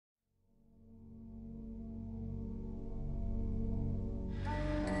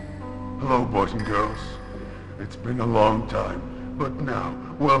Hello, boys and girls. It's been a long time, but now,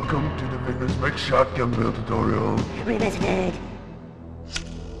 welcome to the Vindusmekk shotgun build tutorial. Revisited.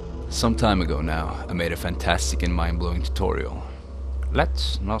 Some time ago now, I made a fantastic and mind-blowing tutorial.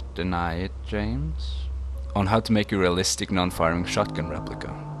 Let's not deny it, James. On how to make a realistic non-firing shotgun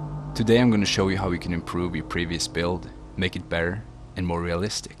replica. Today I'm going to show you how you can improve your previous build, make it better and more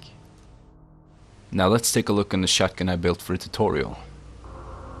realistic. Now let's take a look on the shotgun I built for the tutorial.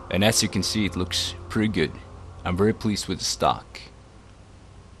 And as you can see, it looks pretty good. I'm very pleased with the stock.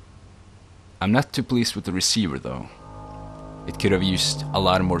 I'm not too pleased with the receiver though. It could have used a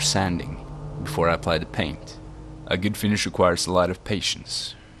lot more sanding before I applied the paint. A good finish requires a lot of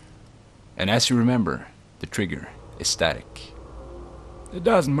patience. And as you remember, the trigger is static. It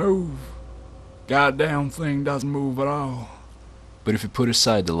doesn't move. Goddamn thing doesn't move at all. But if you put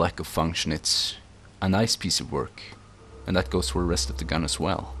aside the lack of function, it's a nice piece of work. And that goes for the rest of the gun as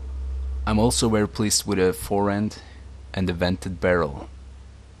well. I'm also very pleased with the forend and the vented barrel.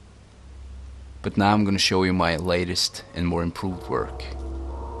 But now I'm gonna show you my latest and more improved work.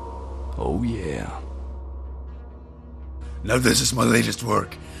 Oh yeah. Now this is my latest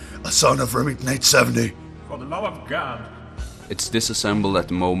work. A sauna from 1870. For the love of God. It's disassembled at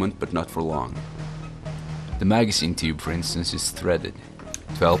the moment, but not for long. The magazine tube, for instance, is threaded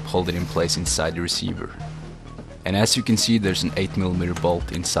to help hold it in place inside the receiver. And as you can see, there's an 8mm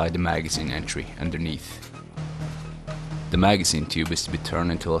bolt inside the magazine entry underneath. The magazine tube is to be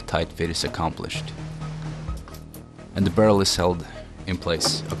turned until a tight fit is accomplished. And the barrel is held in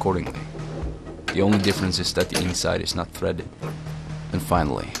place accordingly. The only difference is that the inside is not threaded. And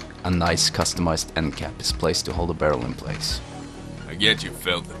finally, a nice customized end cap is placed to hold the barrel in place. I guess you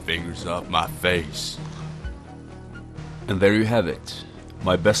felt the fingers off my face. And there you have it,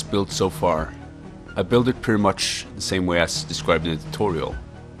 my best build so far. I built it pretty much the same way as described in the tutorial,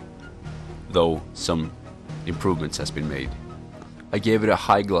 though some improvements has been made. I gave it a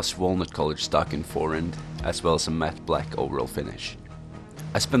high gloss walnut colored stock and forend, as well as a matte black overall finish.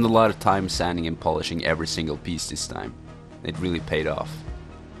 I spent a lot of time sanding and polishing every single piece this time. It really paid off.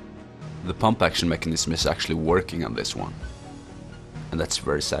 The pump action mechanism is actually working on this one, and that's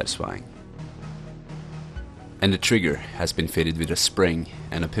very satisfying. And the trigger has been fitted with a spring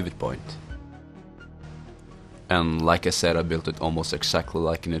and a pivot point. And like I said, I built it almost exactly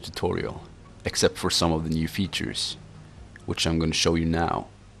like in the tutorial, except for some of the new features, which I'm going to show you now.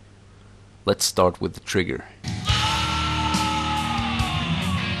 Let's start with the trigger.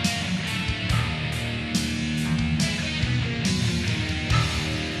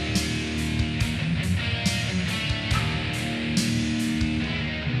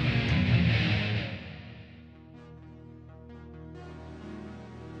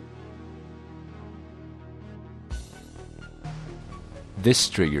 This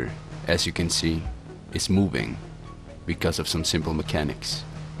trigger, as you can see, is moving because of some simple mechanics.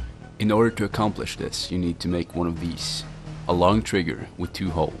 In order to accomplish this, you need to make one of these, a long trigger with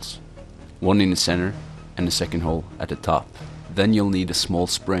two holes, one in the center and the second hole at the top. Then you'll need a small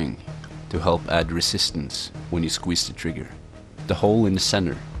spring to help add resistance when you squeeze the trigger. The hole in the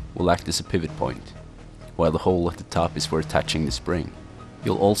center will act as a pivot point, while the hole at the top is for attaching the spring.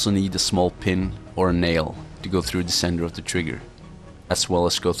 You'll also need a small pin or a nail to go through the center of the trigger, as well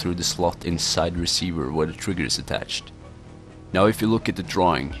as go through the slot inside the receiver where the trigger is attached. Now if you look at the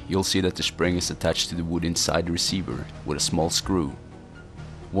drawing, you'll see that the spring is attached to the wood inside the receiver with a small screw.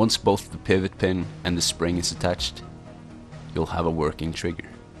 Once both the pivot pin and the spring is attached, you'll have a working trigger.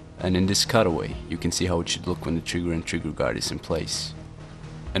 And in this cutaway, you can see how it should look when the trigger and trigger guard is in place.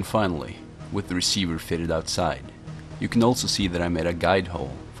 And finally, with the receiver fitted outside, you can also see that I made a guide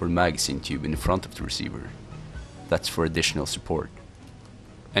hole for the magazine tube in the front of the receiver. That's for additional support.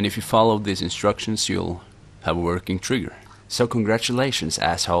 And if you follow these instructions, you'll have a working trigger. So congratulations,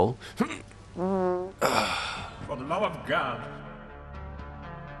 asshole. For the love of God.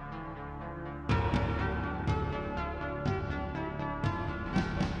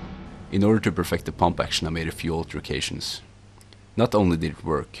 In order to perfect the pump action, I made a few alterations. Not only did it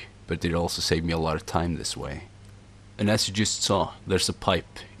work, but it also saved me a lot of time this way. And as you just saw, there's a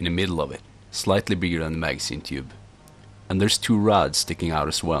pipe in the middle of it, slightly bigger than the magazine tube. And there's two rods sticking out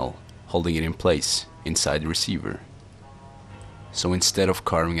as well, holding it in place inside the receiver. So instead of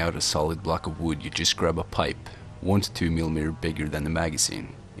carving out a solid block of wood, you just grab a pipe 1 to 2mm bigger than the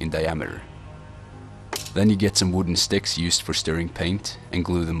magazine in diameter. Then you get some wooden sticks used for stirring paint and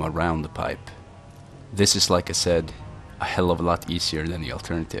glue them around the pipe. This is, like I said, a hell of a lot easier than the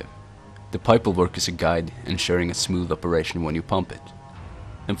alternative. The pipe will work as a guide, ensuring a smooth operation when you pump it.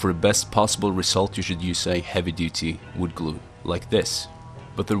 And for the best possible result, you should use a heavy-duty wood glue like this.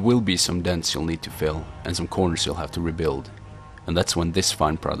 But there will be some dents you'll need to fill and some corners you'll have to rebuild. And that's when this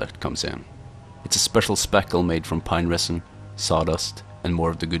fine product comes in. It's a special speckle made from pine resin, sawdust, and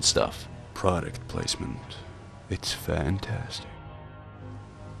more of the good stuff. Product placement. It's fantastic.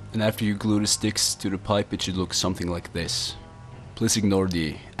 And after you glue the sticks to the pipe, it should look something like this. Please ignore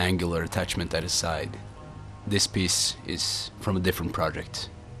the angular attachment at the side. This piece is from a different project,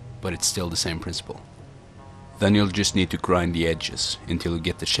 but it's still the same principle. Then you'll just need to grind the edges until you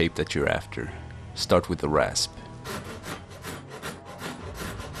get the shape that you're after. Start with a rasp.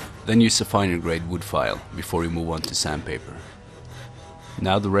 Then use a finer grade wood file before you move on to sandpaper.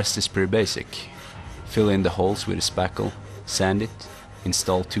 Now the rest is pretty basic. Fill in the holes with a spackle, sand it,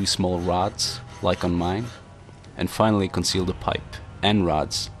 install 2 small rods, like on mine, and finally conceal the pipe and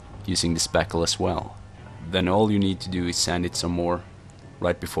rods using the spackle as well. Then all you need to do is sand it some more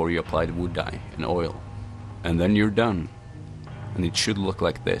right before you apply the wood dye and oil. And then you're done. And it should look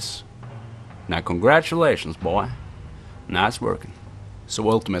like this. Now congratulations, boy. Nice working. So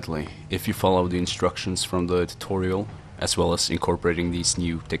ultimately, if you follow the instructions from the tutorial, as well as incorporating these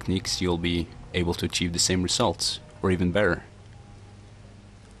new techniques, you'll be able to achieve the same results, or even better.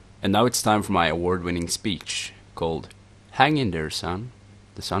 And now it's time for my award-winning speech, called Hang in there, son.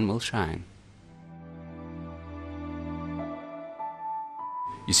 The sun will shine.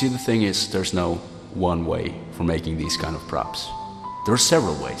 You see, the thing is, there's no one way for making these kind of props. There are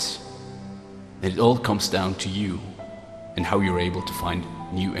several ways. And it all comes down to you and how you're able to find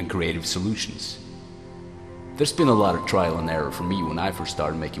new and creative solutions. There's been a lot of trial and error for me when I first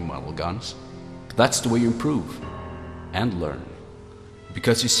started making model guns. But that's the way you improve and learn.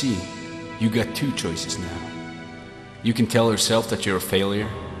 Because you see, you got 2 choices now. You can tell yourself that you're a failure.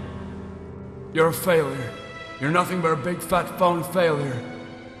 You're a failure. You're nothing but a big fat phone failure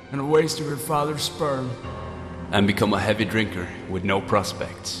and a waste of your father's sperm. And become a heavy drinker with no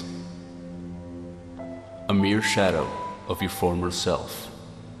prospects. A mere shadow of your former self,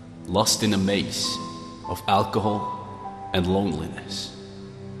 lost in a maze of alcohol and loneliness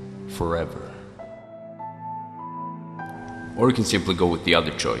forever. Or you can simply go with the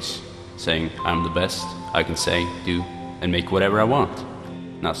other choice, saying, I'm the best, I can say, do, and make whatever I want.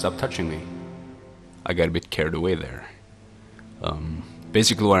 Now stop touching me. I got a bit carried away there.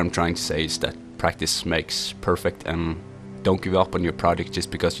 Basically what I'm trying to say is that practice makes perfect, and don't give up on your project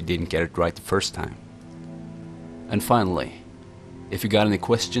just because you didn't get it right the first time. And finally, if you got any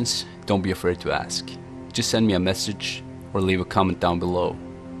questions, don't be afraid to ask. Just send me a message or leave a comment down below.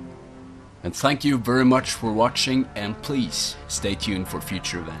 And thank you very much for watching, and please stay tuned for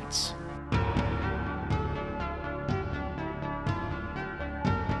future events.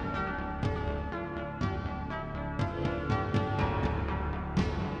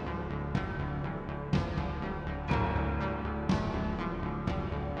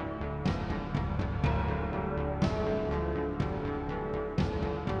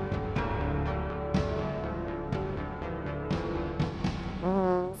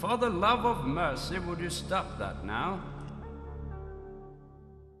 For the love of mercy, would you stop that now?